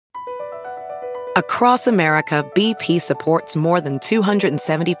Across America, BP supports more than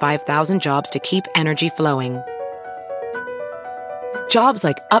 275,000 jobs to keep energy flowing. Jobs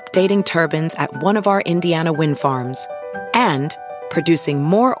like updating turbines at one of our Indiana wind farms and producing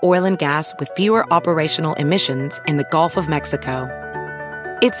more oil and gas with fewer operational emissions in the Gulf of Mexico.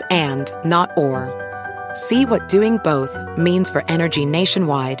 It's and, not or. See what doing both means for energy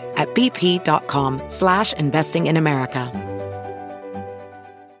nationwide at bp.com/investing in America.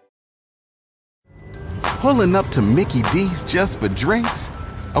 Pulling up to Mickey D's just for drinks?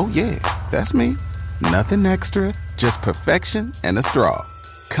 Oh yeah, that's me. Nothing extra, just perfection and a straw.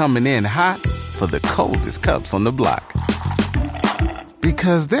 Coming in hot for the coldest cups on the block.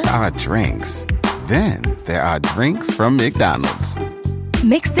 Because there are drinks. Then there are drinks from McDonald's.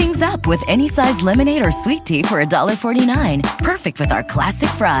 Mix things up with any size lemonade or sweet tea for $1.49. Perfect with our classic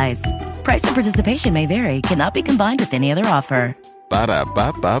fries. Price and participation may vary. Cannot be combined with any other offer.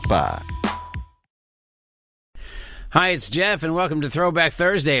 Ba-da-ba-ba-ba. Hi, it's Jeff, and welcome to Throwback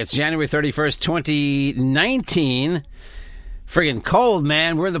Thursday. It's January 31st, 2019. Friggin' cold,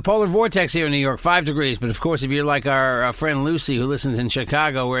 man. We're in the polar vortex here in New York, 5 degrees. But, of course, if you're like our friend Lucy, who listens in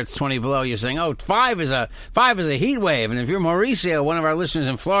Chicago, where it's 20 below, you're saying, oh, 5 is a heat wave. And if you're Mauricio, one of our listeners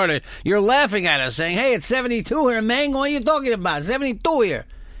in Florida, you're laughing at us, saying, hey, it's 72 here, man. What are you talking about? 72 here.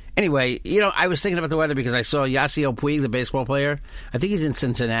 Anyway, I was thinking about the weather because I saw Yasiel Puig, the baseball player. I think he's in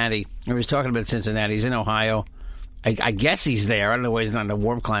Cincinnati. Or he's talking about Cincinnati. He's in Ohio. I guess he's there. I don't know why he's not in a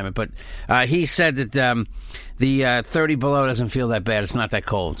warm climate, but he said that the 30 below doesn't feel that bad. It's not that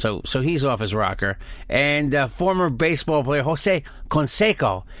cold. So he's off his rocker. And former baseball player Jose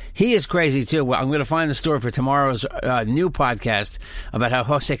Canseco, he is crazy too. Well, I'm going to find the story for tomorrow's new podcast about how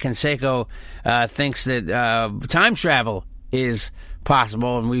Jose Canseco thinks that time travel is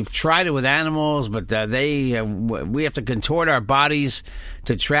possible, and we've tried it with animals, but we have to contort our bodies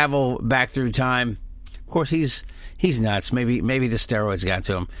to travel back through time. Of course, he's nuts. Maybe the steroids got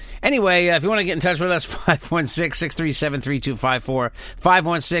to him. Anyway, if you want to get in touch with us, 516-637-3254.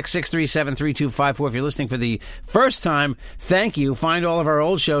 516-637-3254. If you're listening for the first time, thank you. Find all of our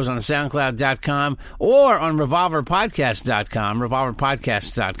old shows on SoundCloud.com or on RevolverPodcast.com,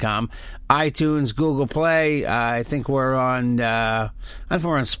 RevolverPodcast.com, iTunes, Google Play. I think we're on. I think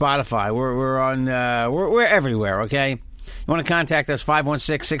we're on Spotify. We're on. We're everywhere. Okay. You want to contact us,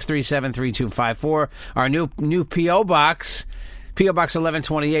 516-637-3254. Our new P.O. Box, P.O. Box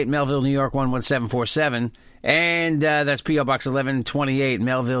 1128, Melville, New York, 11747. And that's P.O. Box 1128,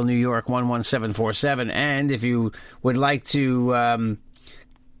 Melville, New York, 11747. And if you would like to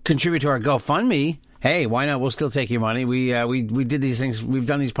contribute to our GoFundMe, hey, why not? We'll still take your money. We did these things. We've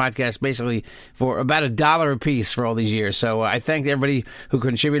done these podcasts basically for about $1 a piece for all these years. So I thank everybody who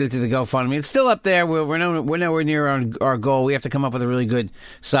contributed to the GoFundMe. It's still up there. We're nowhere near our goal. We have to come up with a really good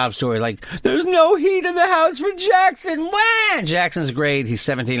sob story. Like, there's no heat in the house for Jackson. Wah! Jackson's great. He's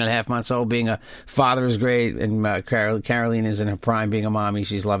 17 and a half months old. Being a father is great. And Caroline is in her prime being a mommy.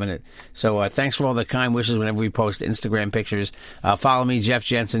 She's loving it. So thanks for all the kind wishes whenever we post Instagram pictures. Follow me, Jeff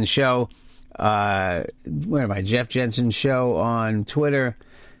Jensen Show. Where am I? Jeff Jensen Show on Twitter.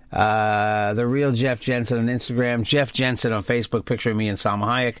 The Real Jeff Jensen on Instagram. Jeff Jensen on Facebook. Picture of me and Salma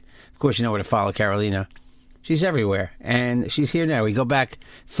Hayek. Of course, you know where to follow Carolina. She's everywhere. And she's here now. We go back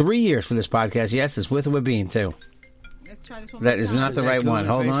 3 years for this podcast. Yes, it's with or with Bean, too. Let's try this one. That is not the right one.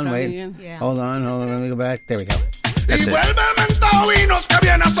 Hold on, wait. Yeah. Hold on. Let me go back. There we go. That's it.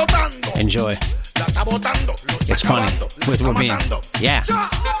 Enjoy. It's funny. With or Bean. Yeah.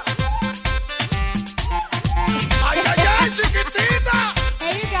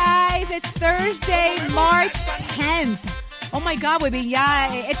 Hey, you guys, it's Thursday, March 10th. Oh my God, baby, ya,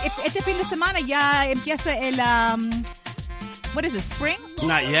 este fin de semana ya empieza el, what is it, spring?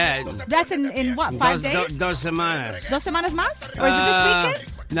 Not yet. That's in what, 5 days? Dos semanas. 2 semanas más? Or is it this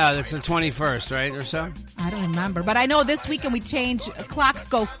weekend? No, that's the 21st, right, or so? I don't remember, but I know this weekend we change, clocks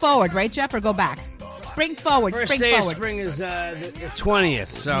go forward, right, Jeff, or go back? Spring forward, First spring day forward. of spring is the 20th,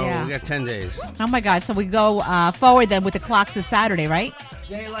 so Yeah. we got 10 days. Oh my God, so we go forward then with the clocks this Saturday, right?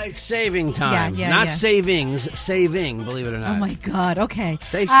 Daylight saving time. Yeah, Not yeah. savings, saving, believe it or not. Oh my God, okay.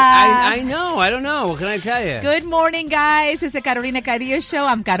 I know, I don't know. What can I tell you? Good morning, guys. It's the Carolina Cadillo Show.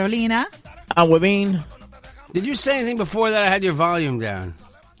 I'm Carolina. I'm Webin. Did you say anything before that? I had your volume down.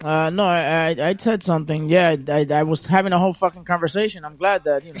 No, I said something. Yeah, I was having a whole fucking conversation. I'm glad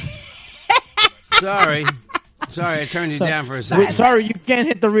that, you know. Sorry, I turned you down for a second. Sorry, you can't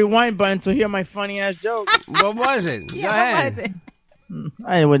hit the rewind button to hear my funny ass joke. What was it? Go ahead. What was it?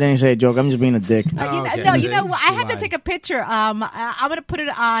 I didn't say a joke. I'm just being a dick. You know what? I have to take a picture. I'm going to put it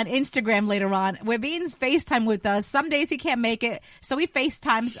on Instagram later on. Webin's FaceTime with us. Some days he can't make it, so he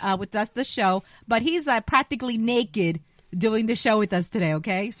FaceTimes with us the show. But he's practically naked doing the show with us today,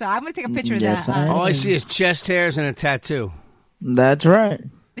 okay? So I'm going to take a picture of that. All I see is chest hairs and a tattoo. That's right.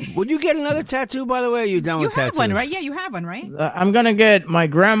 Would you get another tattoo, by the way? Or are you done with tattoos? You have one, right? Yeah, you have one, right? I'm going to get my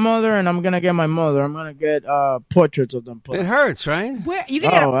grandmother and I'm going to get my mother. I'm going to get portraits of them. It hurts, right? Where you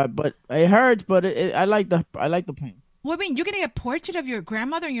gonna but it hurts, but I like the pain. What do you mean? You're going to get a portrait of your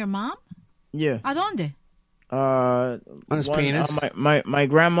grandmother and your mom? Yeah. ¿A dónde? On his penis? My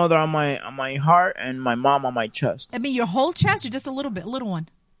grandmother on my heart and my mom on my chest. I mean, your whole chest or just a little one?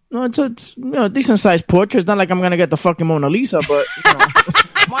 No, it's a decent sized portrait. It's not like I'm gonna get the fucking Mona Lisa, but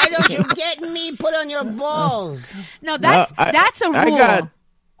why don't you get me put on your balls? No, that's a rule.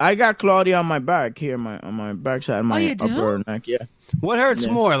 I got Claudia on my back here, on my backside, my upper neck. Yeah. What hurts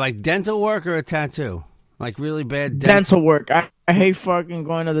more, like dental work or a tattoo? Like really bad dental work. I hate fucking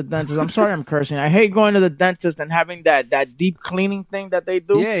going to the dentist. I'm sorry I'm cursing. I hate going to the dentist and having that deep cleaning thing that they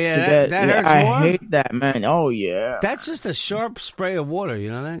do. Yeah, that hurts more. I hate that, man. Oh, yeah. That's just a sharp spray of water,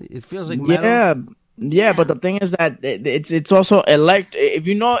 you know that? It feels like metal. Yeah, but the thing is that it's also if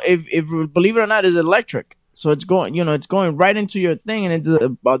believe it or not, it's electric. So it's going right into your thing, and it's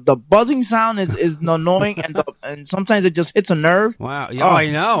the buzzing sound is annoying, and sometimes it just hits a nerve. Wow! Oh,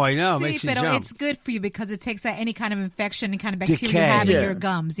 I know. See, makes you but jump. it's good for you because it takes out any kind of infection, any kind of bacteria you have in your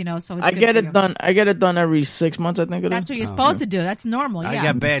gums. So it's I get it done. I get it done every 6 months. I think that's what you're supposed to do. That's normal. I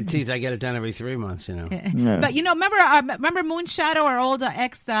got bad teeth. I get it done every 3 months. Yeah. But remember Moonshadow, our old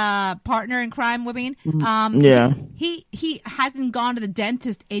ex partner in crime, Webin? He hasn't gone to the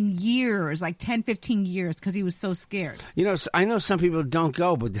dentist in years, like 10, 15 years. Because he was so scared. I know some people don't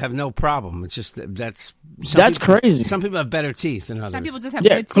go, but have no problem. It's just that's crazy. Some people have better teeth than others. Some people just have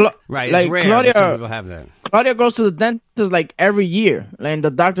good teeth. Right, it's rare, Claudia, but some people have that. Claudia goes to the dentist like every year, and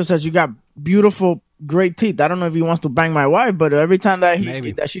the doctor says you got beautiful, great teeth. I don't know if he wants to bang my wife, but every time that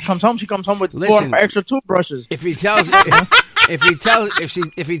she comes home with 4 extra toothbrushes. If he tells if he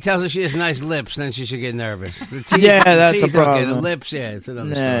tells her she has nice lips, then she should get nervous. The teeth, that's a problem. Okay, the lips, it's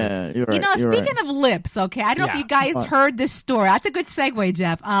another story. You're right, speaking of lips, okay, I don't know if you guys heard this story. That's a good segue,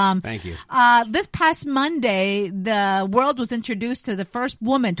 Jeff. Thank you. This past Monday, the world was introduced to the first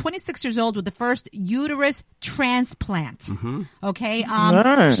woman, 26 years old, with the first uterus transplant. Mm-hmm. Okay,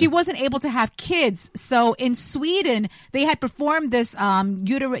 she wasn't able to have kids, so in Sweden they had performed this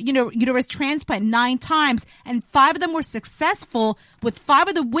uterus transplant 9 times, and 5 of them were successful, with 5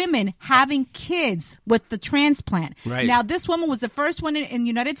 of the women having kids with the transplant. Right. Now, this woman was the first one in the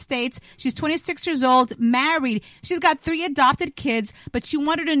United States. She's 26 years old, married. She's got 3 adopted kids, but she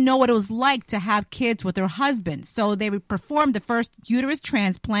wanted to know what it was like to have kids with her husband. So they performed the first uterus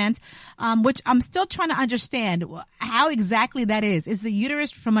transplant, which I'm still trying to understand how exactly that is. Is the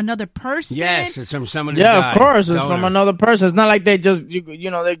uterus from another person? Yes, it's from somebody who died. Yeah, of course, it's from another person. It's not like they just,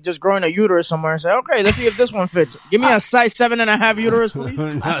 they're just growing a uterus somewhere and say, okay, let's see if this one fits. Give me a size 7.5 uterus, please.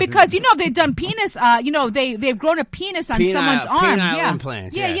 Because they've done penis. They've grown a penis on someone's arm.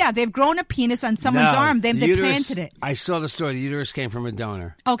 Implants. Yeah. They've grown a penis on someone's arm. They planted it. I saw the story. The uterus came from a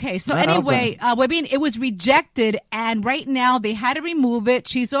donor. Okay, so anyway, it was rejected, and right now they had to remove it.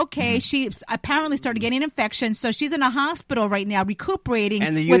 She's okay. She apparently started getting infections, so she's in a hospital right now recuperating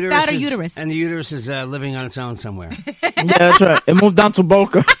without a uterus. And the uterus is living on its own somewhere. Yeah, that's right. It moved down to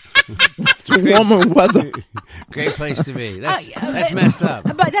Boca. Warmer weather. Great place to be. That's messed up.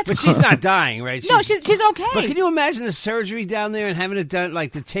 But she's not dying, right? No, she's okay. But can you imagine the surgery down there and having it done,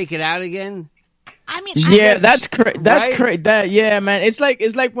 like to take it out again? I mean, that's crazy. That's crazy. Man. It's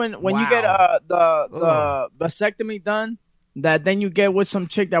like when you get the vasectomy done, that then you get with some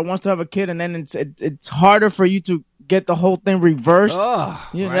chick that wants to have a kid, and then it's harder for you to get the whole thing reversed.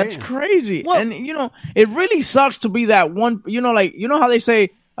 That's crazy. Well, and it really sucks to be that one. How they say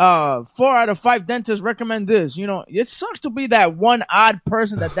 4 out of 5 dentists recommend this. It sucks to be that one odd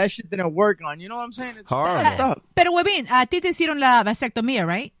person that shit didn't work on. You know what I'm saying? It's horrible. Pero Webin, a ti te hicieron la vasectomía,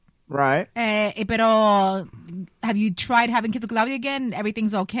 right? Right. Pero have you tried having kids with Claudia again?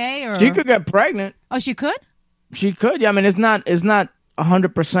 Everything's okay? Or she could get pregnant. Oh, she could? She could. Yeah, I mean, it's not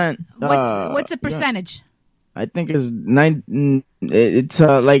 100%. What's the percentage? I think it's like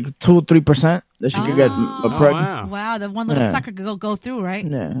 2-3% that she could get pregnant. Wow, the one little sucker could go through, right?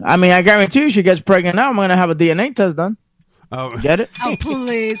 Yeah. I mean, I guarantee you she gets pregnant now. I'm going to have a DNA test done. Oh, get it? Oh,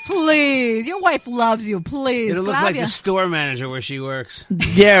 please. Your wife loves you. Please, it'll look Claudia. like the store manager where she works.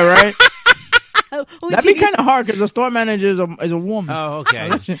 Yeah, right? That'd be kind of hard because the store manager is a woman. Oh, okay.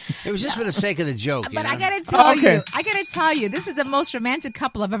 It was just for the sake of the joke. But you know? I gotta tell you, this is the most romantic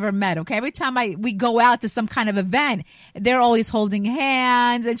couple I've ever met. Okay, every time we go out to some kind of event, they're always holding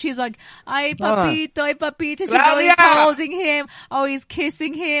hands, and she's like, "Ay papito, ay papito." She's always holding him, always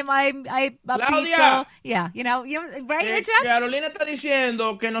kissing him. Ay papito. Claudia. Yeah, right, Jeff? Carolina está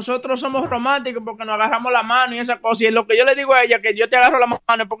diciendo que nosotros somos románticos porque nos agarramos la mano y esa cosa. Y lo que yo le digo a ella que yo te agarro la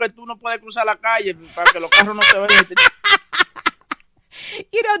mano es porque tú no puedes cruzar la calle para que los carros no te vean.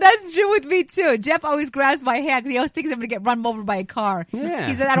 That's true with me too. Jeff always grabs my hand because he always thinks I'm going to get run over by a car. Yeah.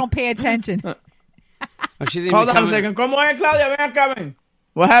 He said I don't pay attention. Hold on a second. ¿Cómo es, Claudia? Ven acá, ven.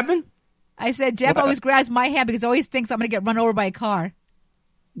 What happened? I said Jeff always grabs my hand because he always thinks I'm going to get run over by a car.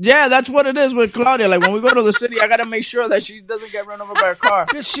 Yeah, that's what it is with Claudia. Like when we go to the city, I got to make sure that she doesn't get run over by a car.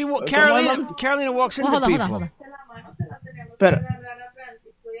 Carolina walks into people. Hold on. Pero,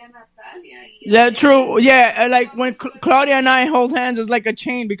 yeah, true. Yeah, like when Claudia and I hold hands, it's like a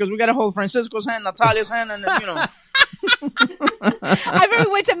chain because we got to hold Francisco's hand, Natalia's hand, and I remember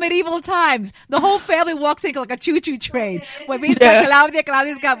we went to medieval times. The whole family walks in like a choo-choo train. When we've got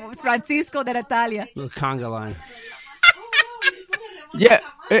Claudia's got Francisco de Natalia. Little conga line. Yeah,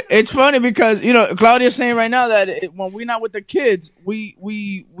 it's funny because Claudia's saying right now that when we're not with the kids, we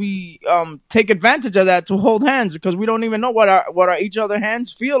take advantage of that to hold hands because we don't even know what our each other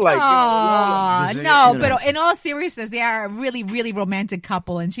hands feel like. But in all seriousness, they are a really, really romantic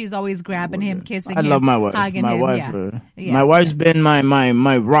couple, and she's always grabbing him, kissing him. I love my wife. Hugging my him. wife, my wife's been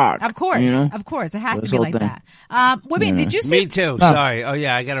my rock. Of course, it has to be like that. Women, did you see? Me too. Sorry. Oh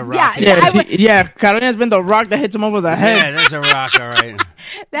yeah, I got a rock. Carolina's been the rock that hits him over the head. Yeah, there's a rock. All right.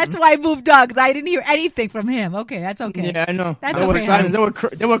 That's why I moved on because I didn't hear anything from him. Okay, that's okay. Yeah, I know. That's okay.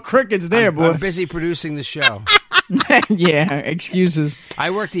 There were crickets there, boy. I'm busy producing the show. Yeah, excuses. I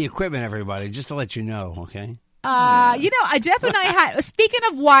work the equipment, everybody, just to let you know, okay? Jeff and I had, speaking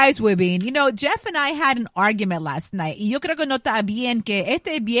of wives, Wibin, Jeff and I had an argument last night. Y yo creo que nota bien que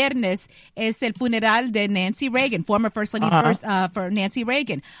este viernes es el funeral de Nancy Reagan, former First Lady for Nancy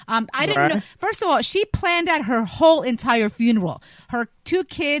Reagan. I didn't know. First of all, she planned out her whole entire funeral. Her two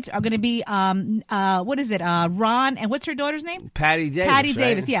kids are going to be, Ron, and what's her daughter's name? Patty Davis. Patty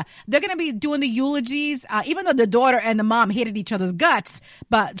Davis, yeah. They're going to be doing the eulogies, even though the daughter and the mom hated each other's guts,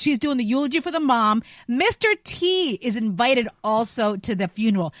 but she's doing the eulogy for the mom. Mr. T is invited also to the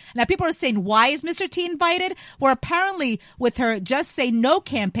funeral. Now, people are saying, why is Mr. T invited? Well, apparently, with her Just Say No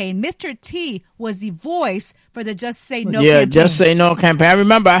campaign, Mr. T was the voice for the Just Say No campaign. Yeah, Just Say No campaign. I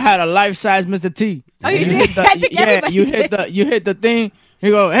remember I had a life-size Mr. T. Oh, you did? I think everybody did. You hit the thing. You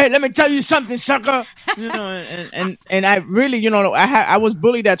go, hey, let me tell you something, sucker. And I really, I was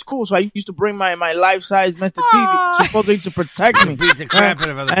bullied at school, so I used to bring my life-size Mr. T supposedly to protect me. Beat the crap out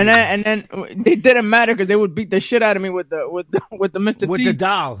of other people. And then it didn't matter because they would beat the shit out of me with the Mr. T. With the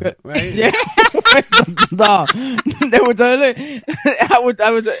doll, right? Yeah, with the doll. They would tell me, I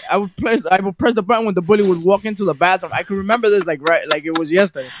would press the button when the bully would walk into the bathroom. I could remember this like it was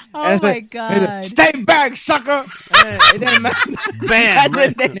yesterday. Oh my God! Stay back, sucker! It didn't matter. Bam. They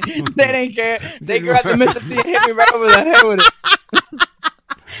didn't care. They grabbed the Mr. T and hit me right over the head with it.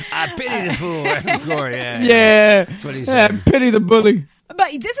 I pity the fool, right? Corey, yeah. That's what he said. I pity the bully.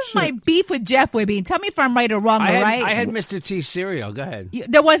 But this is my beef with Jeff Wibby. Tell me if I'm right or wrong, right? I had Mr. T cereal. Go ahead.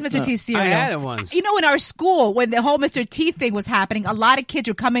 There was Mr. T cereal. I had it once. In our school, when the whole Mr. T thing was happening, a lot of kids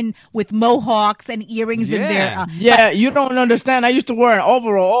would come in with mohawks and earrings in their... you don't understand. I used to wear an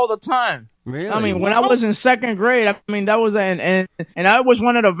overall all the time. Really? I mean, when I was in second grade, that was and I was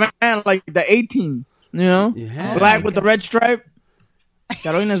one of the van, like the 18, black with the red stripe.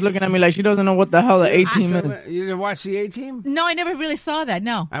 Carolina's looking at me like she doesn't know what the hell the A-Team is. You didn't watch the A-Team? No, I never really saw that.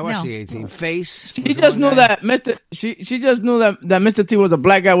 No, I watched the A-Team. Face. She just knew that She just knew that Mr. T was a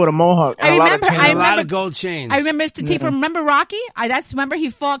black guy with a mohawk. And a lot of gold chains. I remember Mr. T from Rocky. Remember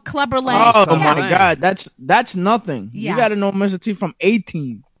he fought Clubber Lang. Oh my God, that's nothing. Yeah. You got to know Mr. T from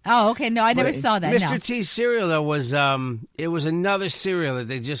A-Team. Oh, okay. No, I never saw that. Mr. T's cereal, though, was it was another cereal that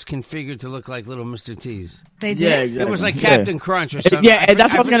they just configured to look like little Mr. T's. They did? Yeah, exactly. It was like Captain Crunch or something. Yeah,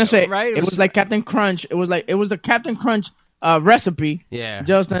 that's what I was going to say. Right? It was like Captain Crunch. It was the Captain Crunch recipe. Yeah.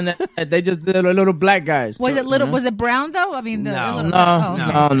 Just and they just did little black guys. Was it little? Was it brown though? I mean, no.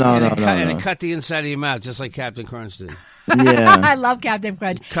 And it cut the inside of your mouth just like Captain Crunch did. Yeah. I love Captain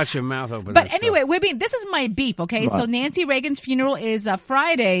Crunch. Cut your mouth open. But anyway, Wibby, this is my beef, okay? What? So Nancy Reagan's funeral is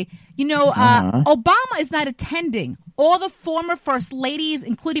Friday. You know, Obama is not attending. All the former first ladies,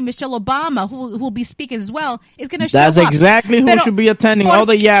 including Michelle Obama, who will be speaking as well, is going to show up. That's exactly who should be attending. All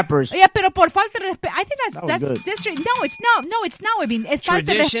the yappers. Yeah, pero por falta de respeto. I think that's district. No, it's not. I mean, it's falta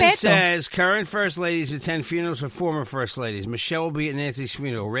de respeto. Tradition says current first ladies attend funerals for former first ladies. Michelle will be at Nancy's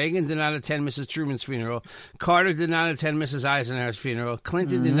funeral. Reagan did not attend Mrs. Truman's funeral. Carter did not attend Mrs. Eisenhower's funeral.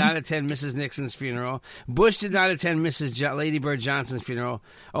 Clinton did not attend Mrs. Nixon's funeral. Bush did not attend Mrs. Lady Bird Johnson's funeral.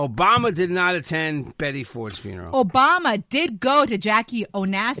 Obama did not attend Betty Ford's funeral. Obama did go to Jackie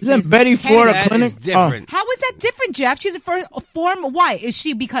Onassis. Isn't Betty Ford a clinic? Is different. How is that different, Jeff? She's a former. Why is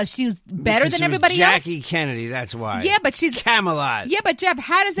she? Because she's better than everybody else. Jackie Kennedy. That's why. Yeah, but she's Camelot. Yeah, but Jeff,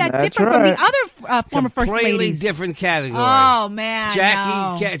 how does that differ from the other former first ladies? Completely different category. Oh man,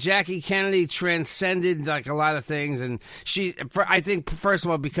 Jackie Kennedy transcended like a lot of things, and I think first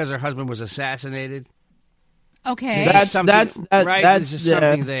of all because her husband was assassinated. Okay, that's right. There's just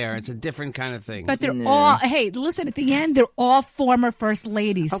something there. It's a different kind of thing. But they're all. Hey, listen. At the end, they're all former first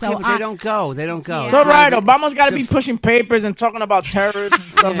ladies. Okay, so but they don't go. They don't go. Yeah. It's all right. Obama's got to be pushing papers and talking about terrorists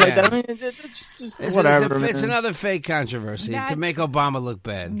and stuff like that. I mean, it's just whatever. It's another fake controversy to make Obama look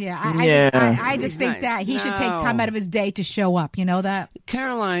bad. Yeah, I just think that he should take time out of his day to show up. You know that?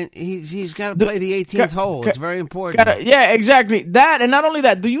 Caroline, he's got to play the 18th hole. It's very important. Yeah, exactly. That, and not only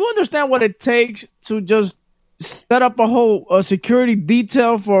that, do you understand what it takes to just set up a whole security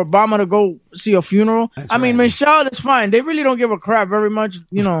detail for Obama to go see a funeral? I mean, Michelle is fine. They really don't give a crap very much.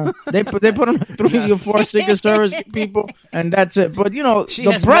 You know, they put them 3 or 4 Secret Service people, and that's it. But you know, she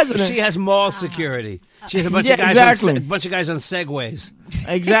has mall security. She has a bunch of guys on Segways.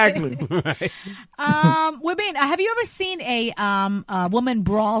 Exactly. Right. Have you ever seen a woman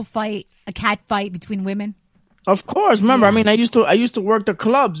brawl fight, a cat fight between women? Of course, remember. I mean, I used to work the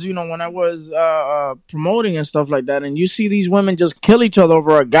clubs, you know, when I was promoting and stuff like that, and you see these women just kill each other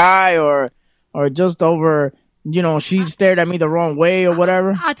over a guy or just over, you know, she stared at me the wrong way or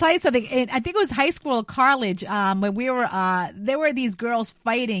whatever. I'll tell you something. I think it was high school or college when we were. There were these girls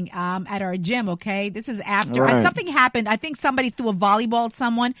fighting at our gym. Okay, this is after something happened. I think somebody threw a volleyball at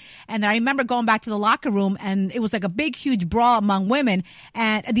someone, and I remember going back to the locker room, and it was like a big, huge brawl among women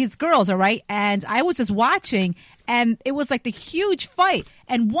and these girls. All right, and I was just watching. And it was like the huge fight.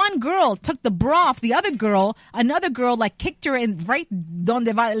 And one girl took the bra off the other girl. Another girl like kicked her in right donde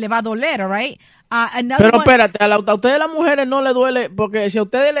le va a doler, all right? Pero espérate, a ustedes las mujeres no le duele porque si a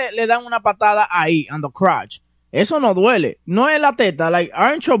ustedes le dan una patada ahí on the crotch, eso no duele. No es la teta. Like,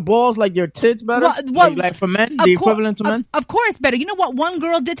 aren't your balls like your tits better? Like for men, the equivalent to men? Of course better. You know what one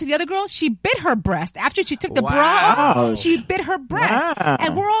girl did to the other girl? She bit her breast. After she took the bra off, she bit her breast. Wow.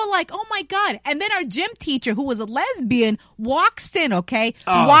 And we're all like, oh my God. And then our gym teacher, who was a lesbian, walks in, okay?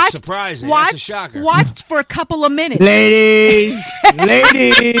 Oh, surprising. That's a shocker. Watched for a couple of minutes. Ladies,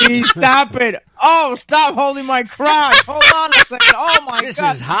 stop it. Oh, stop holding my crotch. Hold on a second. Oh, my God. This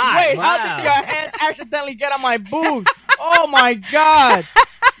is hot. Wait, how did your hands accidentally get on my boobs? Oh, my God.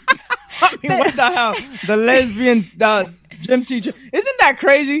 What the hell? The lesbian gym teacher. Isn't that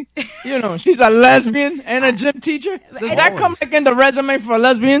crazy? You know, she's a lesbian and a gym teacher. Does that come like in the resume for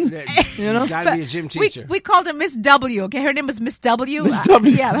lesbians? You know? Gotta be a gym teacher. We called her Miss W, okay? Her name was Miss W. Miss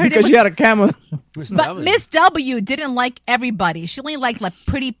W. Yeah, her because name she had a camera. But Miss W didn't like everybody. She only liked like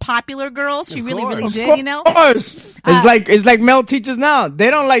pretty popular girls. She really did, you know? Of course. It's like male teachers now. They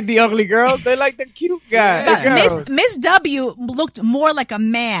don't like the ugly girls. They like the cute guys. Miss W looked more like a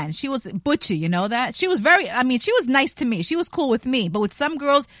man. She was butchy, you know that? She was she was nice to me. She was cool with me. But with some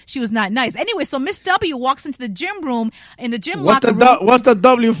girls, she was not nice. Anyway, so Miss W walks into the gym room, in the gym locker room. What's the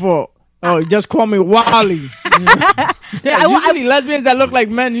W for? Oh, just call me Wally. Usually lesbians that look like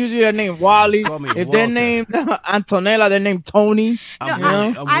men, usually they're named Wally. If they're named Antonella, they're named Tony.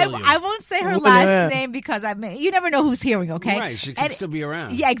 I won't say her last name because you never know who's hearing, okay? Right, she could still be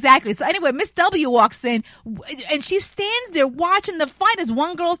around. Yeah, exactly. So anyway, Miss W walks in and she stands there watching the fight as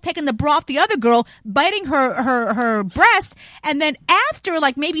one girl's taking the bra off the other girl, biting her breast. And then after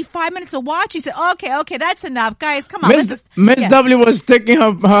like maybe 5 minutes of watch, she said, okay, that's enough. Guys, come on. Miss W was sticking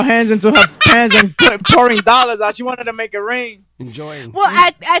her hands into her pants and pouring dollars out. She wanted to make it rain. Enjoying. Well,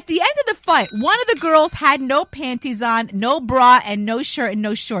 at the end of the fight, one of the girls had no panties on, no bra, and no shirt and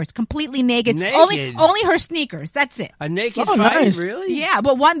no shorts. Completely naked. Only her sneakers. That's it. A naked fight, nice. Really? Yeah,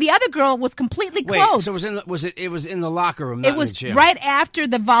 but the other girl was completely clothed. So it was in the locker room, not it was in the gym. Right after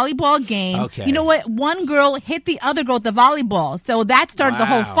the volleyball game. Okay. You know what? One girl hit the other girl with the volleyball. So that started the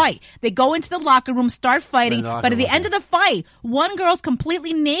whole fight. They go into the locker room, start fighting, but at the end of the fight, one girl's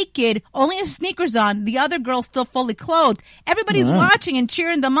completely naked, only has sneakers on, the other girl's still fully clothed. Everybody everybody's watching and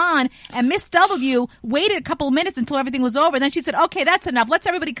cheering them on. And Miss W waited a couple of minutes until everything was over. Then she said, "Okay, that's enough. Let's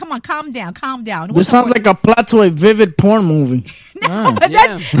everybody come on, calm down." This sounds like a plot to a vivid porn movie. No, but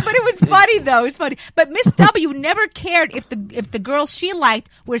it was funny though. It's funny. But Miss W never cared if the girls she liked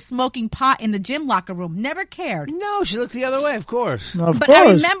were smoking pot in the gym locker room. Never cared. No, she looked the other way, of course.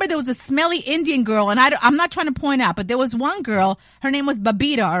 I remember there was a smelly Indian girl, and I'm not trying to point out, but there was one girl. Her name was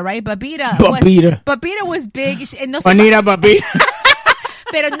Babita. All right, Babita was big. And Bonita Babita.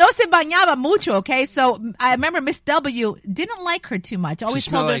 Pero no se bañaba mucho, okay? So I remember Miss W didn't like her too much. Always she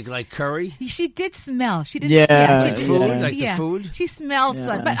told her like curry. She did smell. She did. The food. She smelled.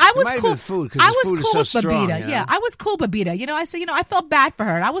 But I was cool. Food, I was cool with strong, Babita. Yeah, I was cool with Babita. You know, I said, I felt bad for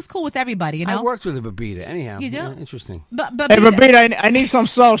her. I was cool with everybody. You know, I worked with a Babita. Anyhow, you do? Yeah, interesting. But hey, Babita, I need some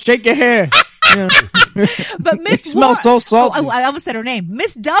salt. Shake your hair. Yeah. But Miss smells so salty. I almost said her name.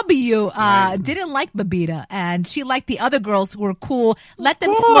 Miss W didn't like Babita, and she liked the other girls who were cool. Let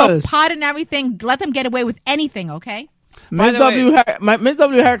them smoke pot and everything. Let them get away with anything. Okay. Miss W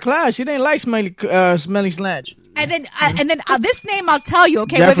had class. She didn't like smelly snatch. And then this name I'll tell you,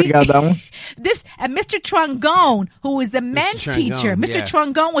 okay? Jeffrey got that one. This Mr. Trungone, who was the men's teacher. Mr.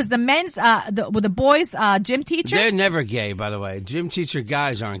 Trungone was the men's the boys' gym teacher. They're never gay, by the way. Gym teacher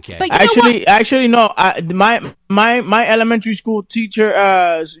guys aren't gay. But actually, no. My elementary school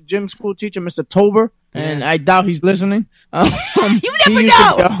teacher, gym school teacher, Mr. Tober, and I doubt he's listening. You never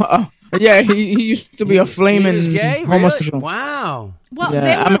know. Yeah, he used to be a flaming homosexual. Really? Wow. Well,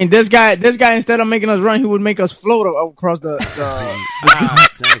 I mean, this guy, instead of making us run, he would make us float across the Wow,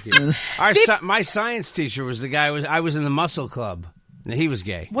 thank you. My science teacher was the guy. I was in the muscle club, and he was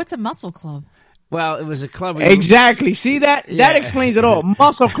gay. What's a muscle club? Well, it was a club. Exactly. See that? Yeah. That explains it all.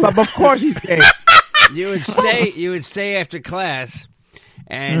 Muscle club. Of course, he's gay. You would stay after class,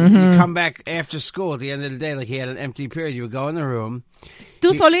 and you come back after school at the end of the day, like he had an empty period. You would go in the room. Tu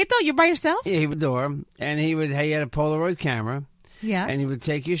solito? You're by yourself? Yeah, he would door, and he had a Polaroid camera. Yeah. And he would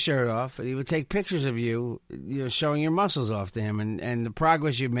take your shirt off, and he would take pictures of you, showing your muscles off to him, and the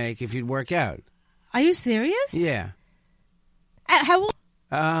progress you make if you'd work out. Are you serious? Yeah. How old?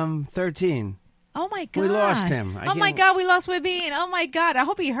 13. Oh my God. We lost him. My God, we lost Webin. Oh my God. I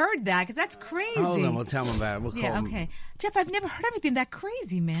hope he heard that, because that's crazy. Hold on, we'll tell him about it. We'll call him. Okay. Jeff, I've never heard anything that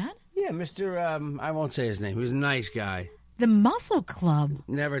crazy, man. Yeah, Mr. I won't say his name. He was a nice guy. The Muscle Club.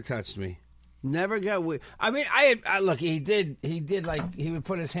 Never touched me. Never got weird. I mean, look. He did like he would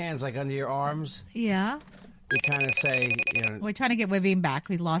put his hands like under your arms. Yeah. To kind of say, We're trying to get Webin back.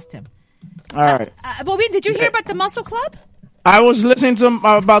 We lost him. All right. Webin, did you hear about the Muscle Club? I was listening to him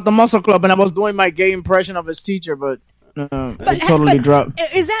about the Muscle Club, and I was doing my gay impression of his teacher, but it totally dropped.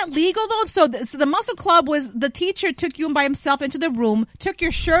 Is that legal though? So the Muscle Club was the teacher took you by himself into the room, took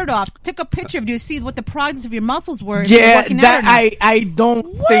your shirt off, took a picture of you to see what the progress of your muscles were. Yeah, that I don't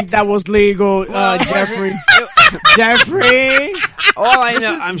think that was legal, Jeffrey. Jeffrey. All I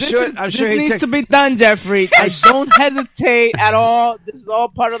know, I'm sure this needs to be done, Jeffrey. I don't hesitate at all. This is all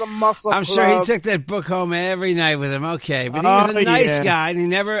part of the Muscle Club. I'm sure he took that book home every night with him. Okay, but he was a nice guy, and he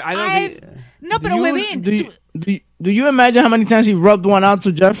never. I don't think. No, but Webin. Do you imagine how many times he rubbed one out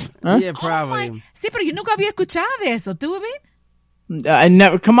to Jeff? Huh? Yeah, probably. Sí, pero yo nunca había escuchado eso. ¿Tú, Webin? I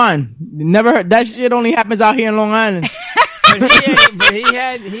never. Come on, never heard that shit. Only happens out here in Long Island. but he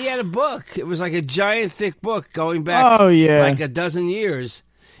had a book. It was like a giant, thick book going back like a dozen years.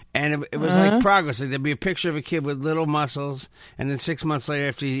 And it was like progress. Like there'd be a picture of a kid with little muscles, and then 6 months later,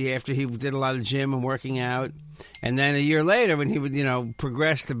 after he did a lot of gym and working out, and then a year later, when he would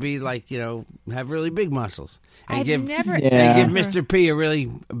progress to be like have really big muscles, and give Mr. P a really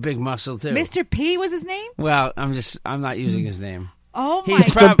big muscle too. Mr. P was his name? Well, I'm not using his name. Oh my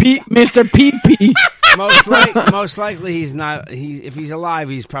God, Mr. P. Most likely he's not. If he's alive,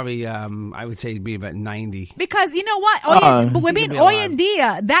 he's probably. I would say he'd be about 90. Because you know what? But hoy en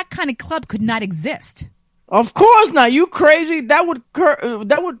día, that kind of club could not exist. Of course not. You crazy? That would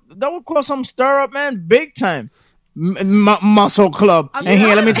cause some stir up, man, big time. Muscle Club. And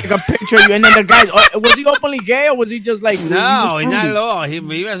here, let me take a picture of you. And then the guys, was he openly gay or was he just like? No, not at all. He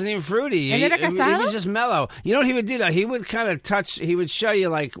wasn't even fruity. He was just mellow. You know what he would do? Though? He would kind of touch. He would show you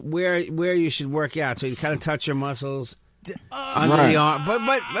like where you should work out. So he'd kind of touch your muscles under the arm. But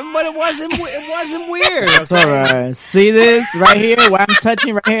it wasn't weird. Okay? That's all right. See this right here? What I'm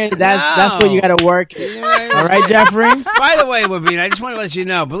touching right here? That's where you got to work. All right, Jeffrey. By the way, Webin, I just want to let you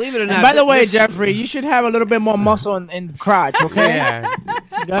know. Believe it or not. And by the way, Jeffrey, you should have a little bit more muscle in the crotch. Okay. Yeah.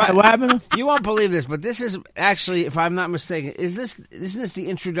 What happened? You won't believe this, but this is actually, if I'm not mistaken, isn't this the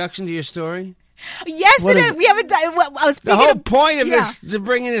introduction to your story? Yes, it is. We haven't done. Well, I was the whole point of this, to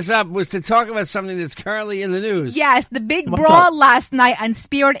bringing this up, was to talk about something that's currently in the news. Yes, the big brawl last night on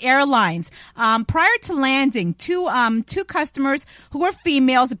Spirit Airlines. Prior to landing, two customers who were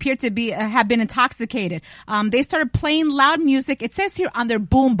females appeared to be have been intoxicated. They started playing loud music. It says here on their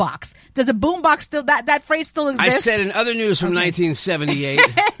boombox. Does a boombox still that phrase still exist? I said in other news from 1978.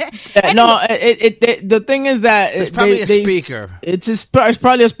 No, the thing is that it's probably a speaker. It's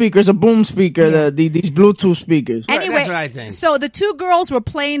probably a speaker. It's a boom speaker. These Bluetooth speakers. Anyway, that's what I think. So the two girls were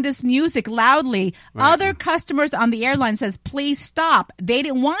playing this music loudly. Right. Other customers on the airline says, "Please stop." They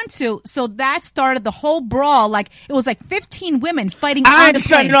didn't want to, so that started the whole brawl. Like it was like 15 women fighting. I ain't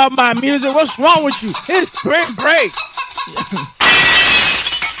shutting off my music. What's wrong with you? It's spring break.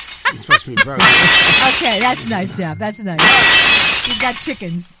 It's supposed to be broken. Okay, that's nice, Jeff. That's nice. He's got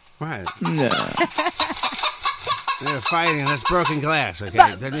chickens. Right. Yeah. They're fighting, and that's broken glass,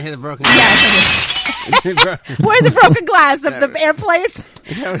 okay? Didn't you hear the broken glass? Yes, where's the broken glass? The airplanes?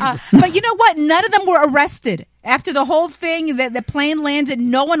 But you know what? None of them were arrested. After the whole thing, the plane landed,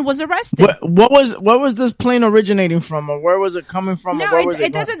 no one was arrested. What was this plane originating from, or where was it coming from? No,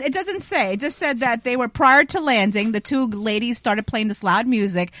 it doesn't say. It just said that they were prior to landing. The two ladies started playing this loud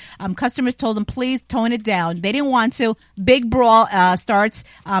music. Customers told them, please tone it down. They didn't want to. Big brawl starts.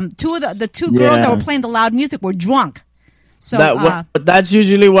 Two of the two girls that were playing the loud music were drunk. So but that's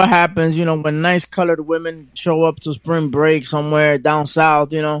usually what happens, when nice colored women show up to spring break somewhere down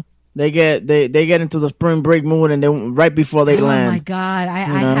south, They get into the spring break mood, and right before they land. Oh my God! I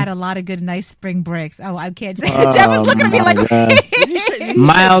had a lot of good, nice spring breaks. Oh, I can't say. Jeff was looking at me like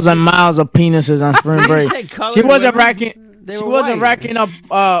miles and miles of penises on spring break. She wasn't racking up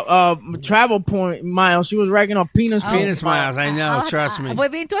travel point miles. She was racking up penis miles. I know. Trust me.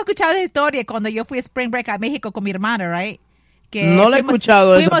 Pues bien, tú has escuchado esa historia cuando yo fui a spring break a México con mi hermana, right? No le he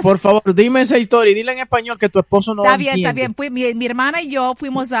escuchado eso. Por favor, dime esa historia y dile en español que tu esposo no entiende. Está bien. Pues mi hermana y yo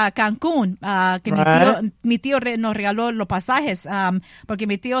fuimos a Cancún, que mi tío nos regaló los pasajes, porque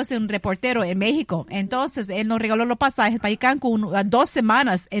mi tío es un reportero en México. Entonces, él nos regaló los pasajes para ir a Cancún 2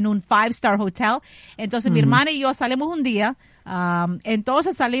 semanas en un 5-star hotel. Entonces, mi hermana y yo salimos un día.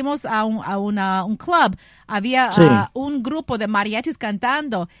 Entonces salimos a un club. Había un grupo de mariachis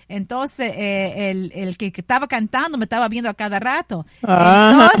cantando. Entonces el que estaba cantando me estaba viendo a cada rato.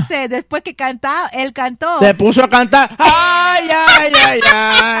 Entonces después que cantaba, él cantó. Se puso a cantar. Ay, ay, ay,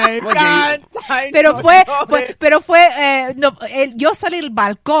 ay. Canta. Pero fue yo salí del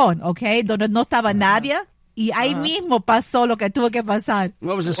balcón, okay, donde no estaba nadie. Y ahí mismo pasó lo que tuvo que pasar.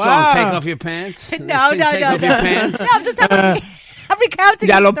 What was the song? Take off your pants? No. Take off your pants? No, I'm just recounting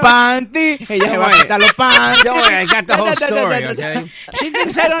ya the los story. panty. Ella se va a quitar los panty. Don't worry, I got the whole story, okay? She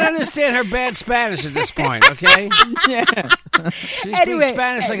thinks I don't understand her bad Spanish at this point, okay? Yeah. She speaks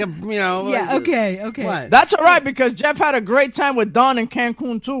Spanish like a, Yeah, okay. What? That's all right, because Jeff had a great time with Dawn in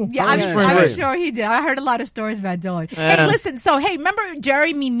Cancun, too. Yeah, I'm sure he did. I heard a lot of stories about Dawn. Yeah. Hey, listen, remember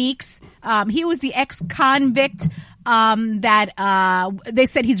Jeremy Meeks? He was the ex-convict that they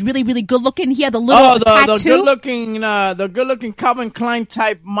said he's really, really good looking. He had the little tattoo. The good looking Calvin Klein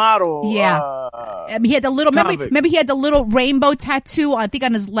type model. Yeah. He had the little, remember he had the little rainbow tattoo, I think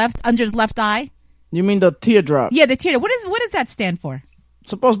under his left eye. You mean the teardrop? Yeah, the teardrop. What does that stand for?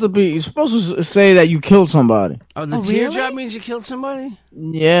 Supposed to say that you killed somebody. Oh, the teardrop means you killed somebody?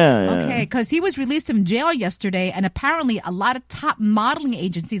 Yeah. Okay, because he was released from jail yesterday, and apparently a lot of top modeling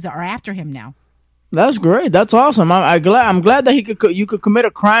agencies are after him now. That's great. That's awesome. I'm glad that you could commit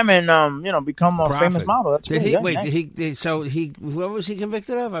a crime and become a famous model. That's did great. What was he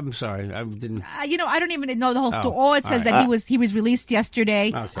convicted of? I'm sorry, I didn't. I don't even know the whole story. All it says that he was released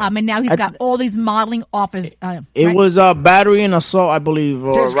yesterday, and now he's got all these modeling offers. It was battery and assault, I believe,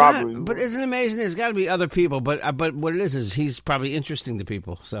 or robbery. But isn't it amazing? There's got to be other people, but what it is he's probably interesting to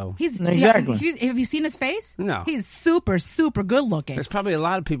people. So exactly. Have you seen his face? No, he's super, super good looking. There's probably a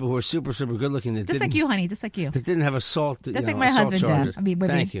lot of people who are super, super good looking that just like you, honey. Just like you. That didn't have assault. Just like my husband, Jeff.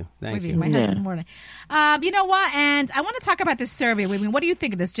 Thank you. My husband, Morning. You know what? And I want to talk about this survey. What do you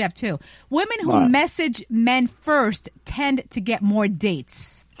think of this, Jeff? Too. Women who message men first tend to get more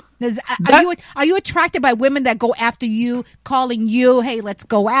dates. Are you attracted by women that go after you, calling you, hey, let's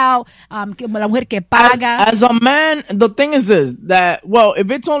go out? La mujer que paga. As a man, the thing is this: that if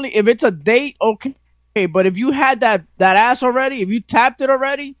it's a date, okay. Okay, but if you had that ass already, if you tapped it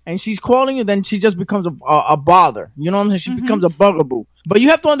already, and she's calling you, then she just becomes a bother. You know what I'm saying? She becomes a bugaboo. But you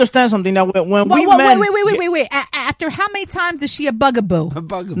have to understand something that when wait. After how many times is she a bugaboo? A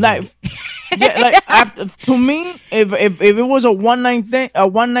bugaboo. To me, if it was a one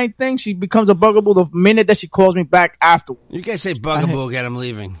night thing, she becomes a bugaboo the minute that she calls me back after. You guys say bugaboo again, I'm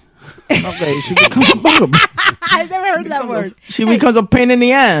leaving. Okay, she becomes a bugaboo. I never heard that word. She becomes a pain in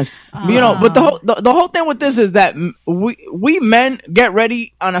the ass. But the whole thing with this is that we men get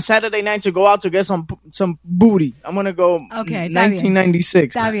ready on a Saturday night to go out to get some booty. I'm gonna go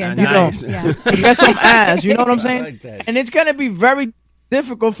 1996. Está bien. To get some ass. You know what I'm saying? And it's gonna be very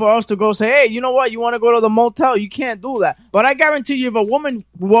difficult for us to go say, hey, you know what? You want to go to the motel? You can't do that. But I guarantee you, if a woman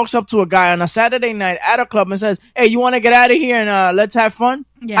walks up to a guy on a Saturday night at a club and says, hey, you want to get out of here and let's have fun?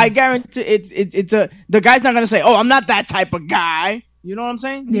 Yeah. I guarantee the guy's not going to say, oh, I'm not that type of guy. You know what I'm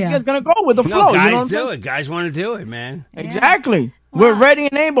saying? Yeah. He's going to go with the flow. Guys you know what I'm do saying? it. Guys want to do it, man. Exactly. We're ready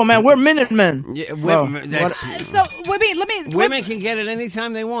and able, man. We're Minutemen. Yeah, So, women can get it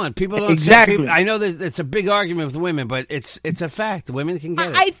anytime they want. People don't exactly. I know that it's a big argument with women, but it's a fact. Women can get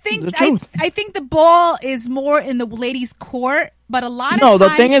it. I think the ball is more in the ladies' court, but a lot of times. No,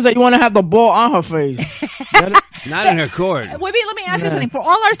 the thing is that you want to have the ball on her face. Not in her court. Let me ask you something. For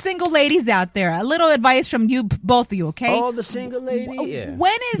all our single ladies out there, a little advice from you, both of you, okay? All the single ladies. Yeah.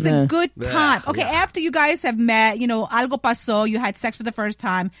 When is a good time? Okay, after you guys have met, algo pasó, you had sex for the first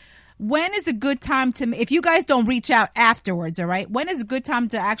time. When is a good time to, if you guys don't reach out afterwards, all right? When is a good time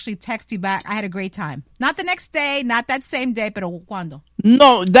to actually text you back? I had a great time. Not the next day, not that same day, pero cuando?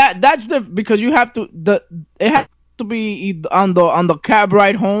 No, that's because you have to, it has to be on the cab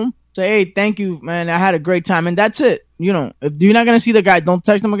ride home. Say, hey, thank you, man. I had a great time, and that's it. If you're not gonna see the guy, don't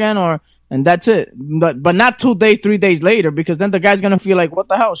text him again, and that's it. But not 2 days, 3 days later, because then the guy's gonna feel like, what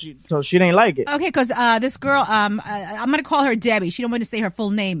the hell? So she didn't like it. Okay, because this girl, I'm gonna call her Debbie. She don't want to say her full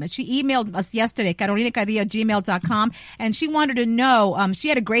name. She emailed us yesterday, carolinacadillo@gmail.com, and she wanted to know. She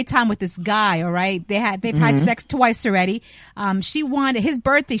had a great time with this guy. All right, they've had sex twice already. She wanted his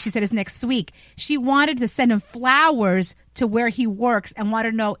birthday. She said is next week. She wanted to send him flowers to where he works, and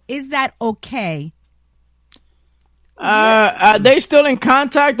wanted to know, is that okay? Are they still in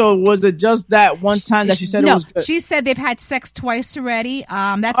contact, or was it just that one time that she said it was good? She said they've had sex twice already.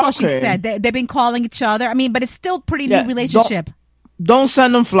 That's all she said. They've been calling each other. I mean, but it's still pretty new relationship. Don't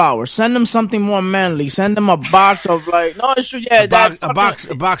send them flowers. Send them something more manly. Send them a box of it's true. Yeah, a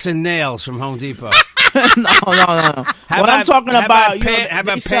box of nails from Home Depot. No. I'm talking about, how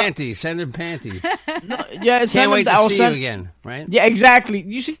about panties? Send them panties. Can't wait to see you again, right? Yeah, exactly.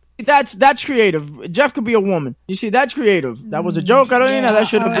 You see, that's creative. Jeff could be a woman. You see, that's creative. That was a joke, Carolina. That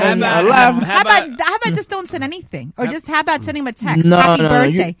should have been a laugh. How about just don't send anything, or just how about sending him a text? Happy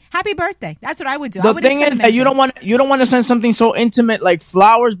birthday. Happy birthday. That's what I would do. The thing is that you don't want to send something so intimate like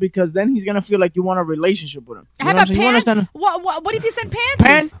flowers, because then he's gonna feel like you want a relationship with him. How about panties? What if you send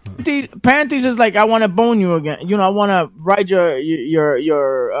panties? Panties is like, I want to bone you again. I want to ride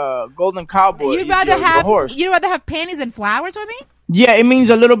your golden cowboy. You'd rather have panties than flowers with me? Yeah, it means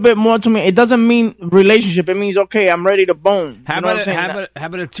a little bit more to me. It doesn't mean relationship. It means, okay, I'm ready to bone. How about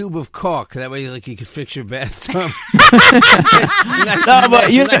a tube of caulk? That way, like, you can fix your bathtub. No,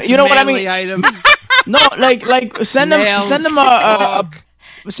 but you know what I mean. Item. No, like send them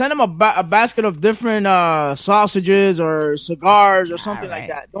a basket of different sausages or cigars or something like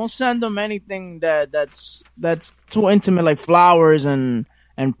that. Don't send them anything that's too intimate, like flowers and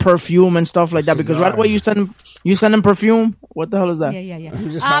perfume and stuff like that. Because right away you send them perfume. What the hell is that? Yeah.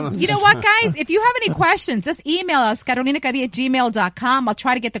 You know what, guys? If you have any questions, just email us, carolinacadillo@gmail.com. I'll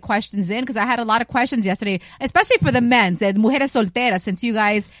try to get the questions in, because I had a lot of questions yesterday, especially for the men, the mujeres solteras, since you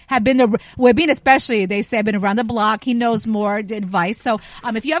guys have been, Webin especially, they say, been around the block. He knows more advice. So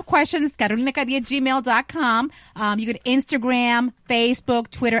if you have questions, carolinacadillo@gmail.com. You can Instagram,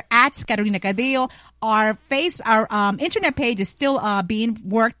 Facebook, Twitter, @CarolinaCadillo. Our internet page is still being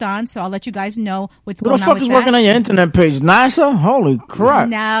worked on, so I'll let you guys know what's going on with that. Who the fuck is working on your internet page? NASA? Holy crap.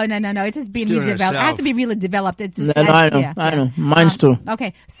 No. It's just being redeveloped. It has to be really developed. It's just, I know. Mine's too.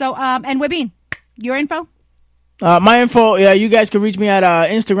 Okay. So, and Webin, your info? My info, you guys can reach me at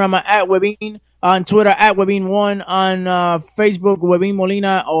Instagram at Webin, on Twitter at Webin1, on Facebook, Webin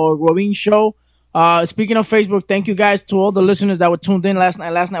Molina or Webin Show. Speaking of Facebook, thank you guys to all the listeners that were tuned in last night.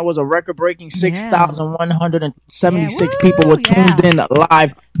 Last night was a record-breaking 6,176 people were tuned in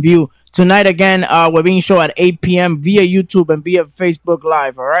live view. Tonight again, we're being shown at 8 p.m. via YouTube and via Facebook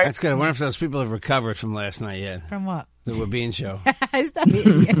Live, all right? That's good. I wonder if those people have recovered from last night yet. From what? The Webin show.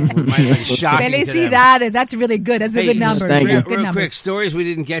 Felicidades. That's really good. That's a good number. Real quick, stories we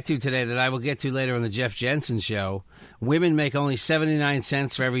didn't get to today that I will get to later on the Jeff Jensen show. Women make only 79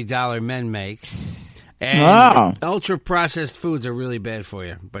 cents for every dollar men make. And ultra-processed foods are really bad for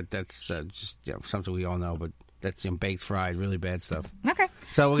you. But that's just something we all know. But That's baked, fried, really bad stuff. Okay.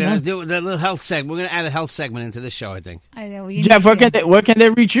 So we're going to do the little health segment. We're going to add a health segment into this show, I think. Jeff, where can they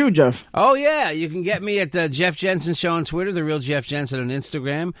reach you, Jeff? Oh, yeah. You can get me at the Jeff Jensen Show on Twitter, The Real Jeff Jensen on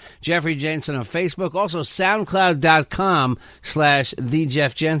Instagram, Jeffrey Jensen on Facebook, also SoundCloud.com/The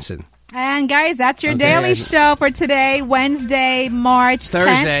Jeff Jensen. And guys, that's your daily show for today, Wednesday, March 10th.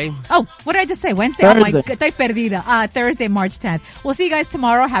 Thursday. Oh, what did I just say? Wednesday? Thursday. Oh my God, estoy perdida. Thursday, March 10th. We'll see you guys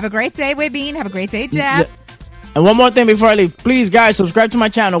tomorrow. Have a great day, Webin. Have a great day, Jeff. And one more thing before I leave. Please, guys, subscribe to my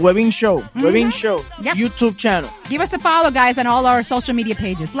channel, Webin Show. Webin Show. Yep. YouTube channel. Give us a follow, guys, on all our social media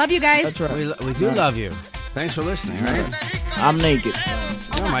pages. Love you guys. That's right. We do love you. Thanks for listening, right? I'm naked.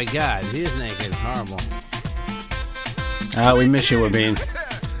 Oh, my God. He is naked. Horrible. We miss you, Webin.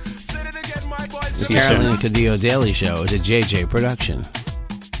 The Carolina Cadillo Daily Show is a JJ production.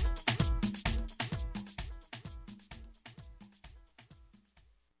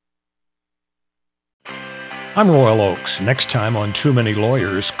 I'm Royal Oakes. Next time on Too Many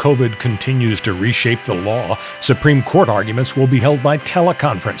Lawyers, COVID continues to reshape the law. Supreme Court arguments will be held by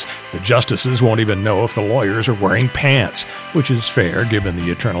teleconference. The justices won't even know if the lawyers are wearing pants, which is fair given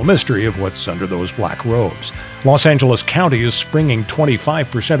the eternal mystery of what's under those black robes. Los Angeles County is springing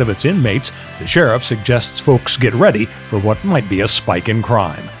 25% of its inmates. The sheriff suggests folks get ready for what might be a spike in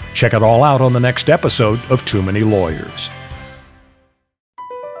crime. Check it all out on the next episode of Too Many Lawyers.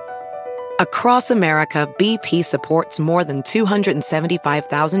 Across America, BP supports more than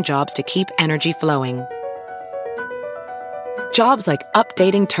 275,000 jobs to keep energy flowing. Jobs like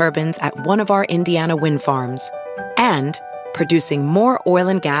updating turbines at one of our Indiana wind farms and producing more oil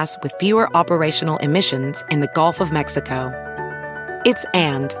and gas with fewer operational emissions in the Gulf of Mexico. It's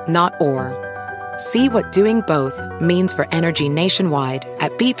and, not or. See what doing both means for energy nationwide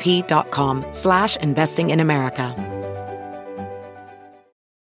at bp.com/investing in America.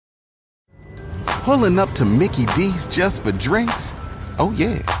 Pulling up to Mickey D's just for drinks? Oh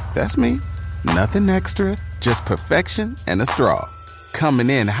yeah, that's me. Nothing extra, just perfection and a straw.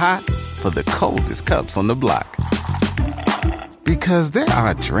 Coming in hot for the coldest cups on the block. Because there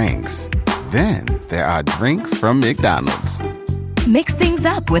are drinks. Then there are drinks from McDonald's. Mix things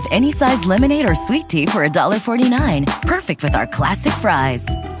up with any size lemonade or sweet tea for $1.49. Perfect with our classic fries.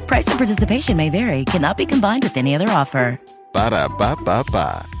 Price and participation may vary. Cannot be combined with any other offer.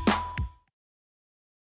 Ba-da-ba-ba-ba.